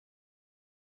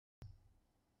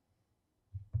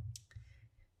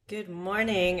Good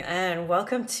morning and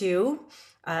welcome to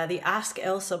the Ask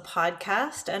Elsa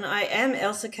podcast. And I am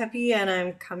Elsa Kepi and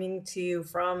I'm coming to you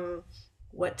from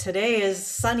what today is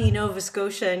sunny Nova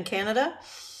Scotia in Canada.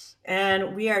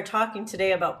 And we are talking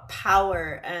today about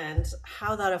power and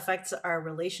how that affects our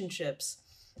relationships.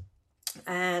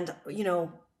 And,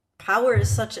 power is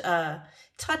such a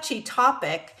touchy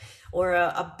topic or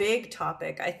a big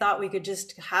topic. I thought we could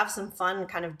just have some fun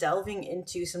kind of delving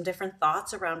into some different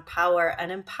thoughts around power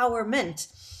and empowerment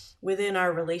within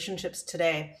our relationships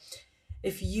today.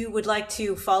 If you would like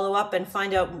to follow up and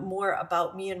find out more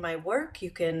about me and my work,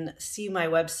 you can see my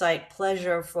website,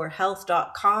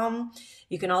 pleasureforhealth.com.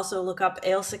 You can also look up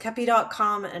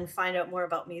ailsakepi.com and find out more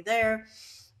about me there.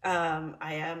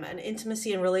 I am an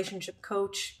intimacy and relationship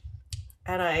coach,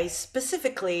 and I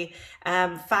specifically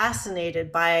am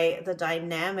fascinated by the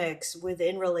dynamics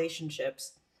within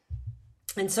relationships.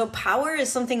 And so power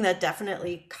is something that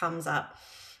definitely comes up.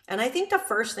 And I think the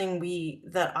first thing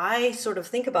that I sort of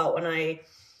think about when I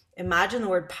imagine the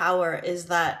word power is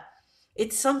that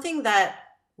it's something that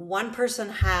one person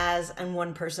has and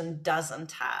one person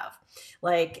doesn't have.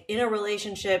 Like in a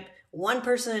relationship, one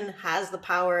person has the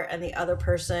power and the other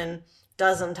person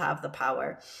doesn't have the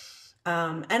power.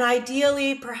 And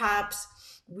ideally, perhaps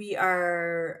we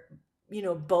are,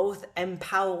 both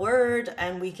empowered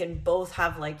and we can both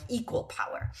have like equal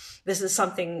power. This is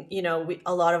something,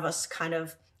 a lot of us kind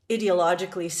of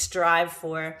ideologically strive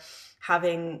for,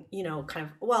 having, we're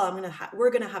going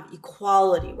to have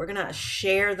equality. We're going to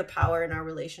share the power in our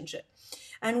relationship.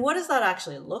 And what does that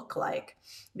actually look like?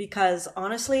 Because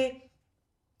honestly,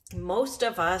 most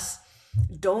of us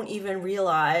don't even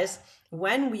realize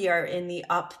when we are in the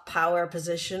up power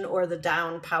position or the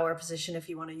down power position, if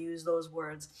you want to use those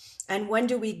words. And when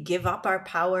do we give up our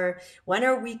power? When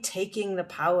are we taking the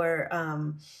power,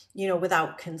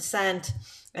 without consent?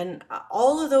 And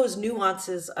all of those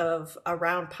nuances of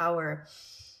around power.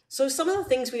 So some of the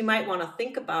things we might want to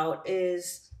think about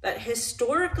is that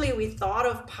historically we thought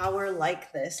of power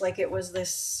like this, like it was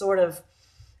this sort of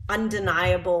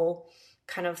undeniable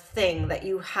kind of thing that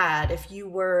you had if you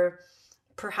were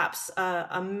perhaps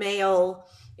a male,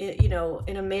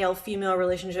 in a male female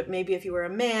relationship. Maybe if you were a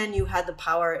man, you had the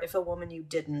power. If a woman, you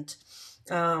didn't.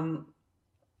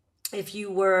 If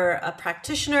you were a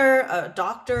practitioner, a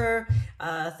doctor,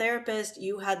 a therapist,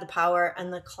 you had the power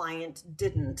and the client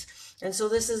didn't. And so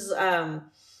this is, kind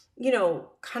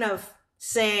of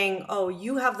saying, oh,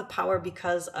 you have the power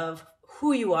because of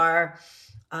who you are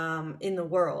in the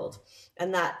world.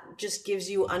 And that just gives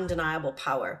you undeniable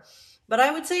power. But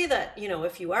I would say that,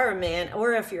 if you are a man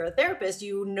or if you're a therapist,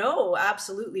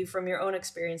 absolutely from your own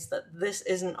experience that this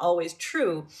isn't always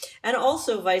true. And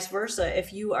also vice versa.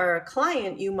 If you are a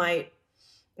client, you might,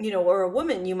 or a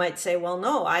woman, you might say, well,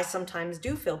 no, I sometimes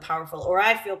do feel powerful, or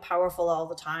I feel powerful all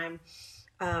the time,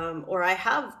 or I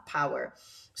have power.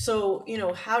 So,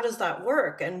 how does that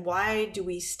work? And why do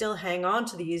we still hang on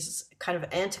to these kind of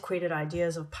antiquated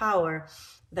ideas of power,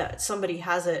 that somebody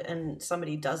has it and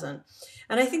somebody doesn't?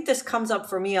 And I think this comes up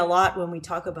for me a lot when we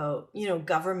talk about,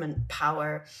 government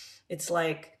power. It's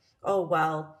like, oh,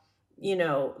 well,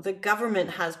 the government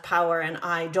has power and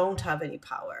I don't have any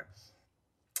power.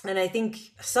 And I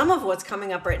think some of what's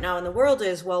coming up right now in the world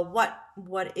is, well, what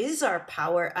is our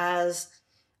power as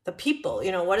the people?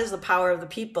 What is the power of the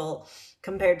people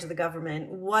compared to the government?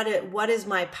 What is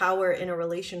my power in a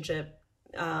relationship?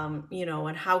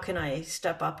 And how can I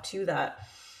step up to that?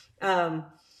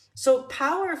 So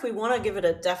power, if we want to give it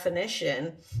a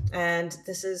definition, and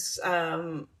this is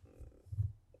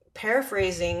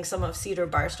paraphrasing some of Cedar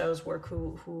Barstow's work,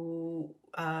 who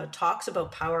talks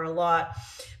about power a lot,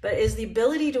 but is the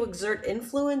ability to exert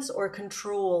influence or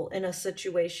control in a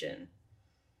situation.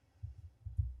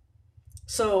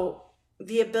 So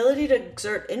the ability to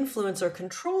exert influence or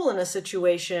control in a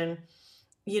situation,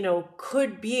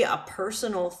 could be a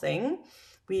personal thing.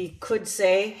 We could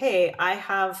say, hey, I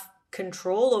have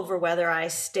control over whether I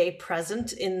stay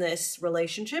present in this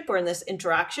relationship or in this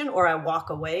interaction, or I walk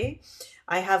away.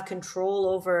 I have control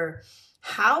over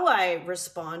how I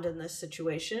respond in this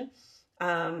situation.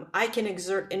 I can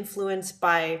exert influence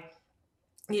by,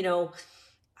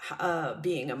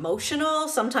 being emotional.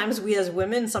 Sometimes we as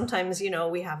women,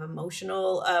 we have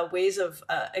emotional ways of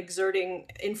exerting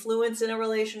influence in a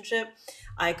relationship.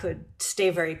 I could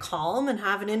stay very calm and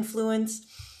have an influence.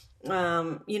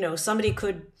 Somebody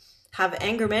could have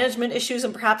anger management issues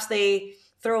and perhaps they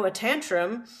throw a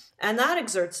tantrum, and that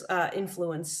exerts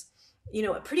influence.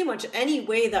 Pretty much any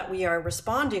way that we are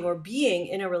responding or being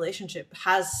in a relationship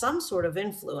has some sort of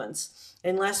influence,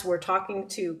 unless we're talking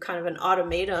to kind of an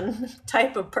automaton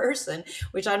type of person,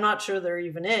 which I'm not sure there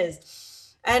even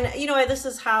is. And, this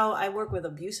is how I work with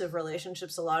abusive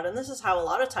relationships a lot. And this is how a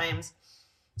lot of times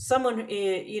someone,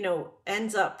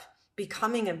 ends up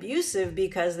becoming abusive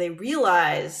because they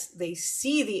realize they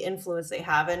see the influence they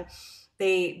have, and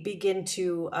they begin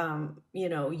to,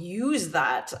 use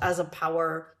that as a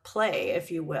power play,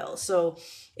 if you will. So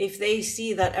if they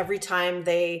see that every time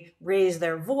they raise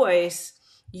their voice,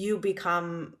 you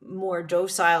become more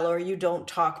docile or you don't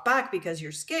talk back because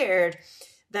you're scared,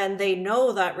 then they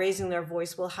know that raising their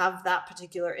voice will have that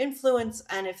particular influence.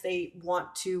 And if they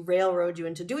want to railroad you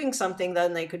into doing something,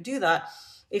 then they could do that.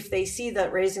 If they see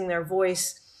that raising their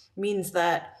voice means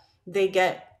that they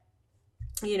get,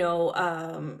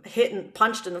 hit and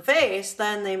punched in the face,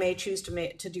 then they may choose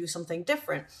to do something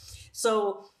different.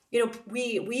 So,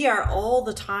 we are all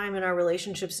the time in our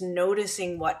relationships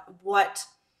noticing what what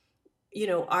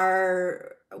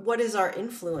is our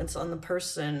influence on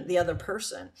the other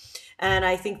person. And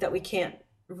I think that we can't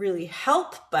really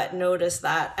help but notice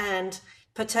that. And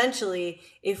potentially,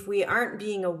 if we aren't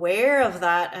being aware of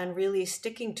that and really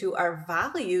sticking to our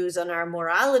values and our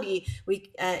morality,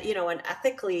 we, and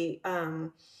ethically,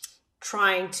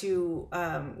 trying to,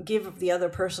 give the other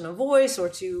person a voice, or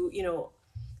to,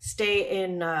 stay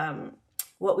in,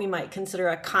 what we might consider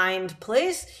a kind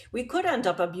place, we could end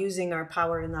up abusing our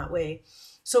power in that way.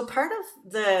 So part of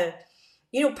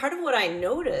what I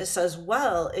notice as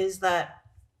well is that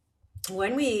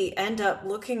when we end up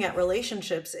looking at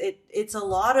relationships, it's a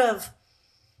lot of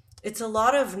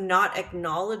not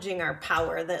acknowledging our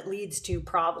power that leads to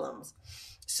problems.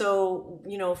 So,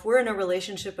 if we're in a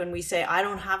relationship and we say, I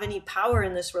don't have any power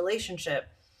in this relationship,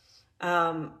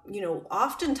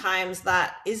 oftentimes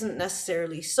that isn't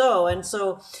necessarily so. And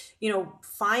so,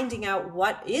 finding out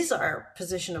what is our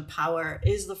position of power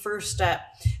is the first step.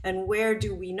 And where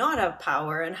do we not have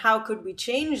power? And how could we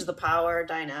change the power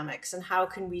dynamics? And how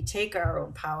can we take our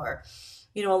own power?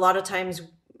 A lot of times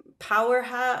power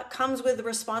comes with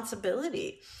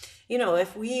responsibility.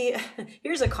 If we,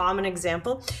 here's a common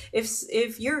example.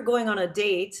 If you're going on a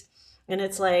date and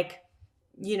it's like,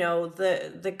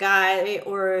 the guy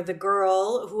or the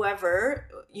girl, whoever,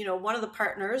 one of the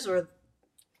partners or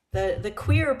the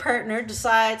queer partner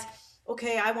decides,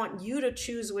 okay, I want you to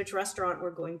choose which restaurant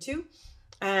we're going to.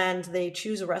 And they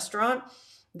choose a restaurant.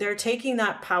 They're taking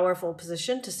that powerful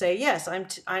position to say, yes,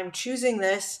 I'm choosing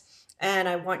this, and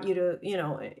I want you to,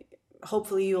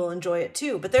 hopefully you'll enjoy it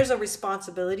too. But there's a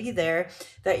responsibility there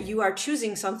that you are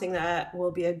choosing something that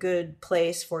will be a good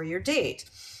place for your date.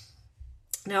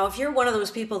 Now, if you're one of those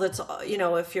people that's,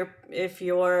 if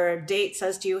your date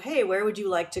says to you, hey, where would you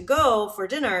like to go for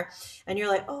dinner? And you're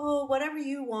like, oh, whatever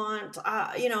you want,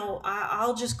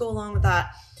 I'll just go along with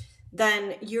that.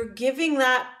 Then you're giving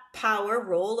that power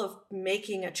role of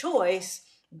making a choice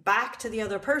back to the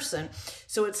other person.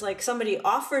 So it's like somebody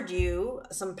offered you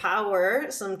some power,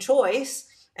 some choice,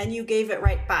 and you gave it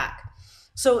right back.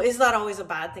 So is that always a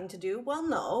bad thing to do? Well,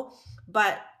 no,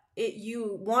 but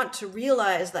you want to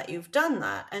realize that you've done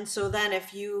that. And so then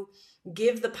if you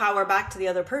give the power back to the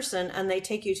other person and they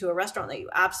take you to a restaurant that you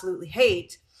absolutely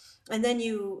hate, and then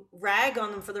you rag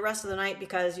on them for the rest of the night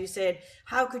because you said,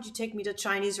 how could you take me to a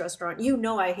Chinese restaurant?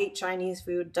 I hate Chinese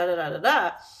food, da da da da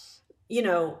da.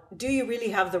 Do you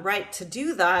really have the right to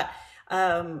do that?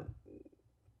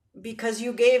 Because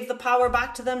you gave the power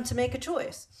back to them to make a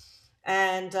choice.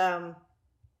 And,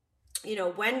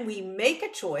 when we make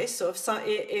a choice, so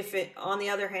if it, on the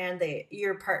other hand,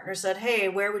 your partner said, hey,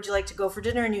 where would you like to go for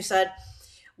dinner? And you said,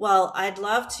 well, I'd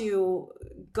love to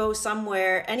go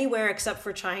anywhere except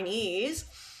for Chinese,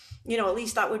 at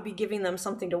least that would be giving them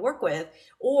something to work with.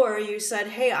 Or you said,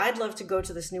 hey, I'd love to go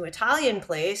to this new Italian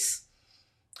place.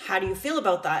 How do you feel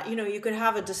about that? You could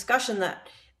have a discussion that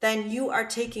then you are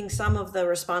taking some of the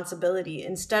responsibility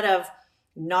instead of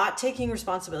not taking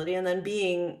responsibility and then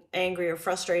being angry or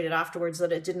frustrated afterwards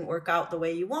that it didn't work out the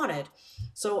way you wanted.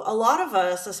 So a lot of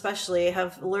us especially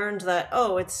have learned that,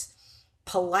 it's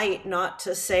polite not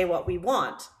to say what we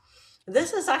want.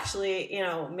 This is actually,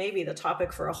 maybe the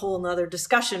topic for a whole nother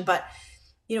discussion, but,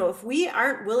 if we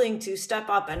aren't willing to step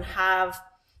up and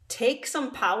take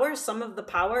some of the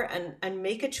power and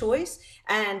make a choice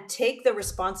and take the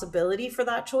responsibility for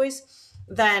that choice,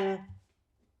 then,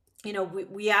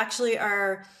 we actually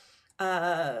are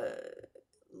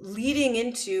leading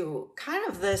into kind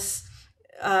of this,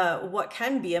 what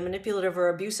can be a manipulative or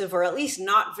abusive, or at least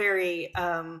not very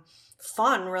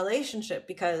fun relationship,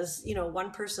 because,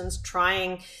 one person's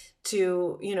trying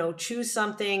to, choose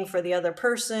something for the other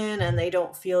person and they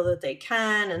don't feel that they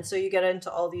can. And so you get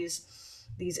into all these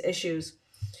issues.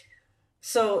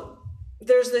 So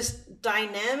there's this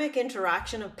dynamic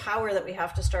interaction of power that we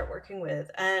have to start working with.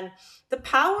 And the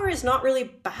power is not really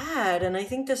bad. And I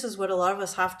think this is what a lot of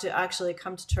us have to actually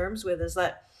come to terms with, is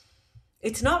that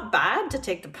it's not bad to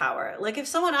take the power. Like if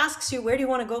someone asks you, where do you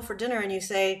want to go for dinner? And you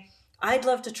say, I'd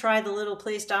love to try the little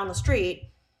place down the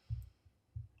street.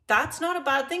 That's not a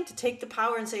bad thing to take the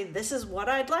power and say, this is what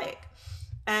I'd like.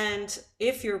 And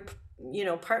if your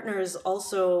partner is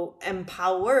also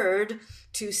empowered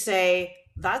to say,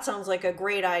 that sounds like a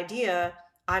great idea,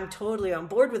 I'm totally on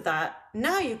board with that,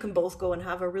 now you can both go and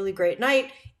have a really great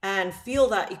night and feel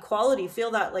that equality,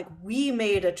 feel that like we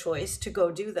made a choice to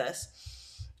go do this.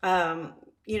 In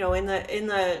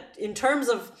terms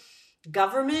of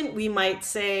government, we might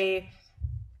say,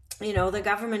 the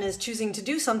government is choosing to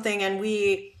do something, and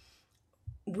we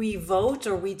vote,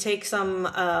 or we take some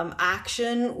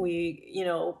action, we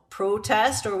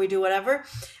protest, or we do whatever.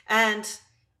 And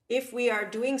if we are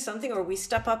doing something, or we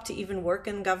step up to even work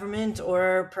in government,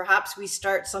 or perhaps we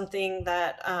start something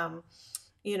that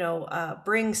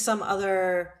brings some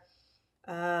other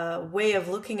way of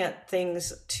looking at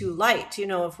things to light,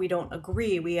 if we don't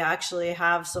agree, we actually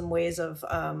have some ways of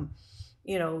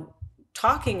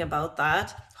talking about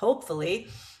that, hopefully,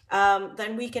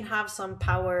 then we can have some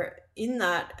power in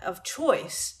that of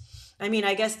choice. I mean,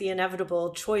 I guess the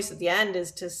inevitable choice at the end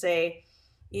is to say,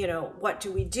 what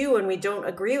do we do when we don't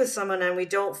agree with someone and we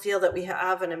don't feel that we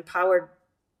have an empowered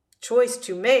choice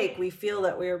to make? We feel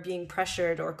that we're being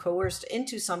pressured or coerced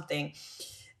into something,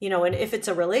 and if it's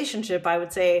a relationship, I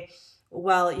would say,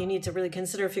 well, you need to really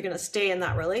consider if you're going to stay in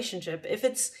that relationship. If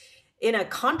it's in a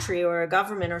country or a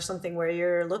government or something where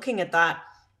you're looking at that,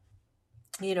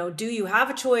 do you have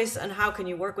a choice, and how can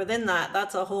you work within that?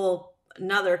 That's a whole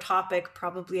another topic,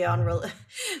 probably on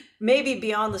maybe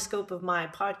beyond the scope of my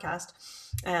podcast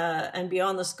and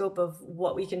beyond the scope of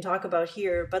what we can talk about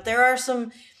here. But there are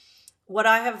what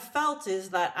I have felt is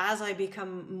that as I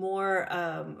become more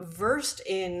versed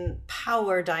in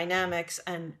power dynamics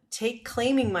and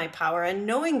claiming my power and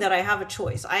knowing that I have a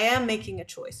choice, I am making a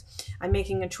choice. I'm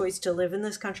making a choice to live in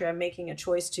this country. I'm making a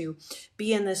choice to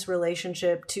be in this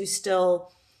relationship, to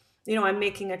still, I'm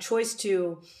making a choice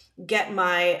to get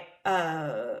my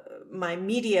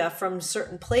media from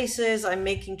certain places. I'm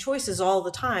making choices all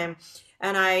the time,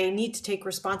 and I need to take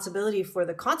responsibility for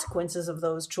the consequences of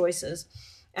those choices.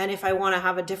 And if I want to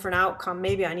have a different outcome,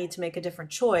 maybe I need to make a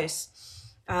different choice.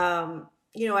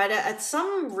 At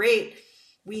some rate,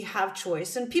 we have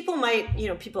choice. And people might,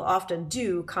 people often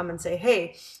do come and say,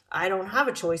 hey, I don't have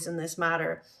a choice in this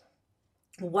matter.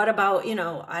 What about,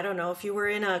 I don't know, if you were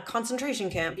in a concentration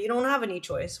camp, you don't have any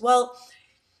choice. Well,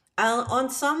 on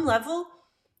some level,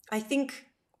 I think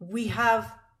we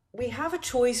have a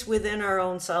choice within our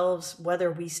own selves, whether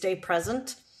we stay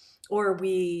present or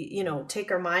we,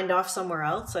 take our mind off somewhere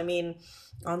else. I mean,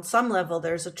 on some level,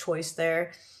 there's a choice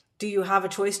there. Do you have a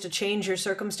choice to change your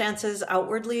circumstances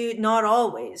outwardly? Not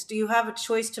always. Do you have a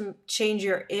choice to change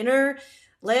your inner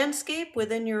landscape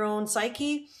within your own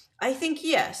psyche? I think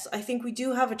yes. I think we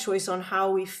do have a choice on how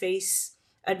we face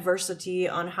adversity,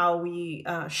 on how we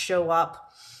show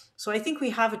up. So I think we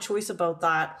have a choice about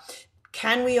that.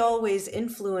 Can we always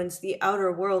influence the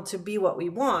outer world to be what we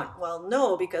want? Well,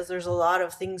 no, because there's a lot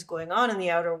of things going on in the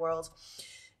outer world.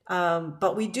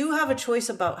 But we do have a choice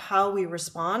about how we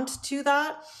respond to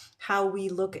that, how we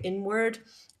look inward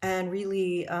and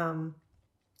really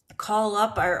call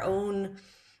up our own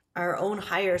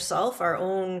higher self, our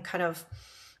own kind of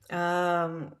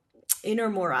inner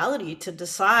morality to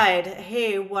decide,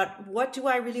 hey, what do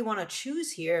I really want to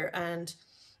choose here? And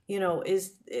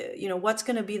what's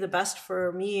going to be the best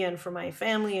for me and for my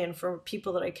family and for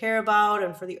people that I care about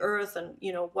and for the earth? And,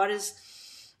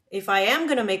 if I am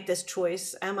going to make this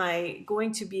choice, am I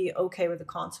going to be okay with the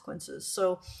consequences?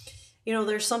 So,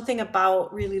 there's something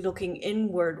about really looking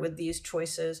inward with these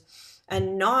choices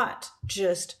and not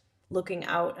just looking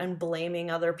out and blaming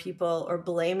other people or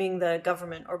blaming the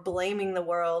government or blaming the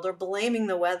world or blaming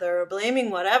the weather or blaming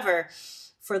whatever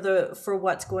for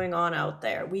what's going on out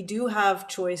there. We do have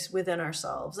choice within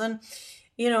ourselves. And,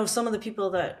 some of the people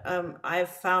that I've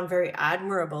found very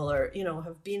admirable or,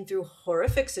 have been through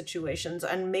horrific situations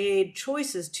and made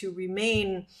choices to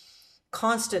remain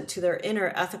constant to their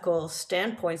inner ethical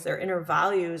standpoints, their inner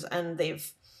values, and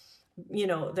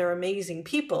they're amazing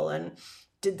people. And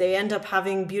did they end up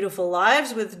having beautiful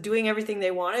lives with doing everything they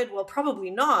wanted? Well,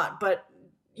 probably not. But,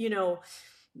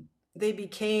 they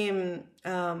became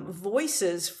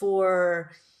voices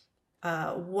for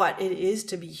what it is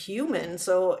to be human.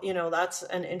 So, that's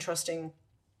an interesting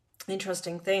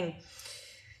thing.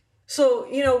 So,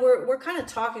 we're kind of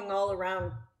talking all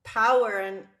around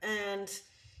power and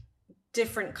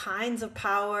different kinds of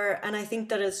power. And I think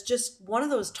that it's just one of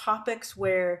those topics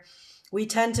where we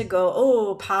tend to go,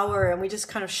 oh, power, and we just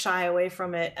kind of shy away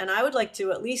from it. And I would like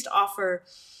to at least offer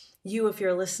you, if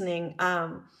you're listening,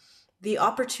 the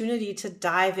opportunity to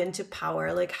dive into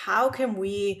power. Like, how can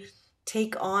we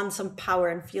take on some power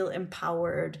and feel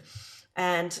empowered?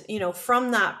 And,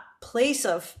 from that place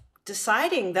of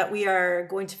deciding that we are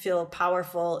going to feel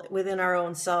powerful within our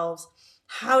own selves,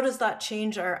 how does that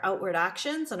change our outward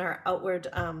actions and our outward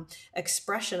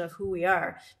expression of who we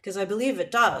are? Because I believe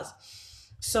it does.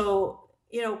 So,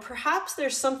 perhaps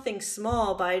there's something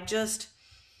small by just,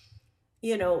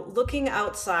 looking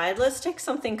outside. Let's take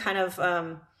something kind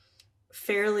of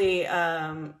fairly,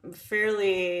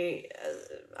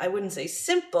 I wouldn't say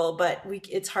simple, but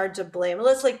it's hard to blame.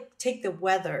 Let's take the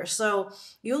weather. So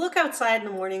you look outside in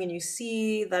the morning and you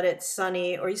see that it's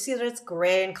sunny, or you see that it's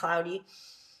gray and cloudy.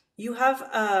 You have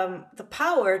the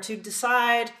power to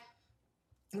decide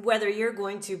whether you're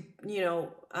going to,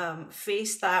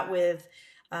 face that with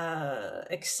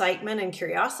excitement and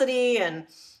curiosity and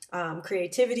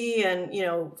creativity and,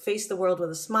 face the world with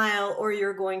a smile, or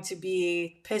you're going to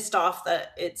be pissed off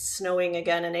that it's snowing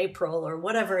again in April or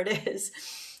whatever it is.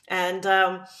 And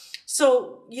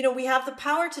so, we have the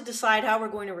power to decide how we're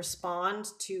going to respond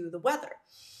to the weather.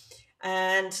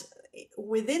 And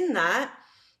within that,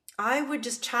 I would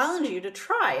just challenge you to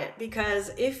try it, because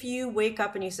if you wake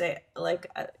up and you say, like,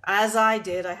 as I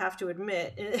did, I have to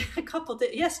admit,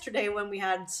 yesterday when we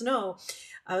had snow,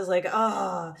 I was like,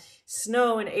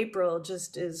 snow in April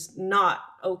just is not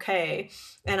okay.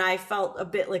 And I felt a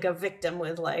bit like a victim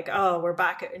with like, we're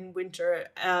back in winter.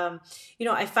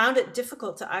 I found it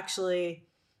difficult to actually,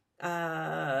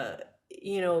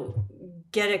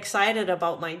 get excited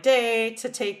about my day, to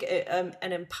take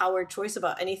an empowered choice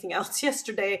about anything else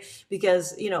yesterday,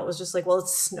 because, it was just like, well,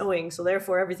 it's snowing, so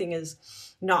therefore everything is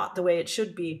not the way it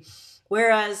should be.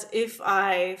 Whereas if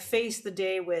I face the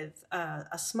day with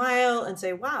a smile and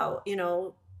say, wow,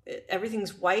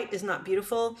 everything's white, isn't that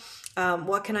beautiful?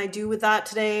 What can I do with that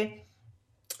today?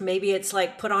 Maybe it's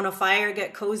like put on a fire,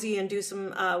 get cozy, and do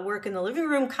some work in the living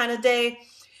room kind of day.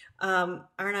 Aren't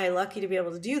I lucky to be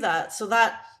able to do that? So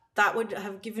that would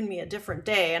have given me a different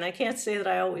day. And I can't say that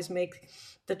I always make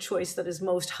the choice that is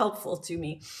most helpful to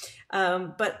me.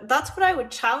 But that's what I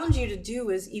would challenge you to do,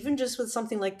 is even just with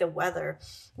something like the weather,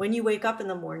 when you wake up in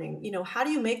the morning, how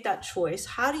do you make that choice?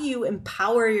 How do you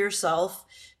empower yourself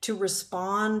to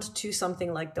respond to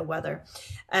something like the weather?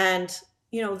 And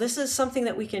this is something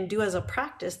that we can do as a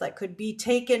practice that could be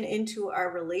taken into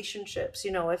our relationships.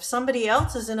 If somebody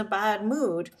else is in a bad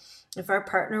mood, if our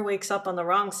partner wakes up on the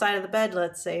wrong side of the bed,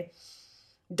 let's say,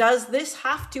 does this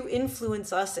have to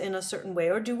influence us in a certain way?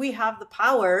 Or do we have the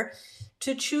power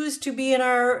to choose to be in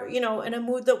our, in a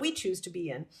mood that we choose to be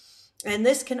in? And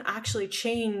this can actually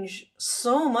change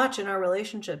so much in our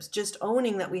relationships, just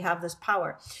owning that we have this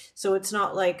power. So it's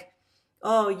not like,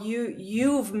 oh,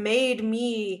 you've made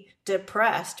me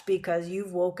depressed because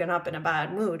you've woken up in a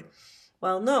bad mood.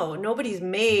 Well, no, nobody's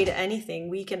made anything.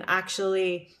 We can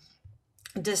actually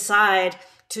decide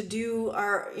to do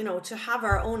our, to have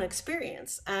our own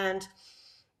experience. And,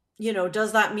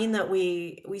 does that mean that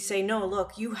we say, no,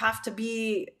 look, you have to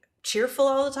be cheerful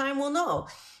all the time? Well, no,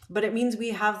 but it means we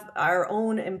have our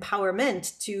own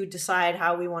empowerment to decide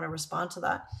how we want to respond to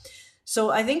that.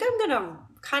 So I think I'm going to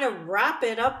kind of wrap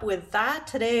it up with that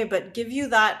today, but give you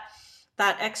that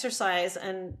exercise.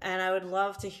 And I would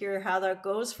love to hear how that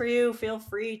goes for you. Feel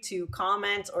free to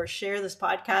comment or share this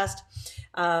podcast.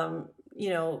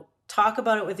 Talk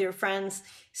about it with your friends,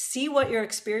 see what your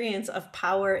experience of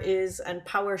power is, and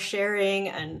power sharing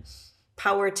and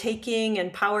power taking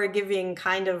and power giving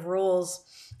kind of roles,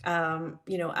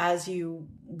 as you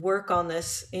work on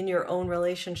this in your own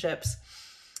relationships.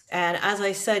 And as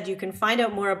I said, you can find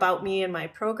out more about me in my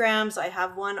programs. I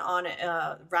have one on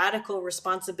radical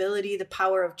responsibility, the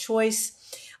power of choice,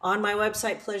 on my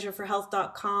website,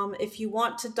 pleasureforhealth.com. If you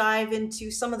want to dive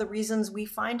into some of the reasons we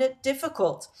find it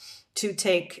difficult to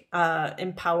take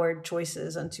empowered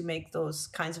choices and to make those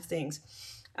kinds of things.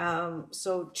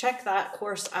 So check that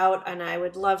course out, and I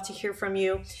would love to hear from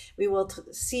you. We will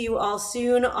see you all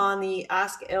soon on the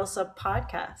Ask Ailsa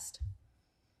podcast.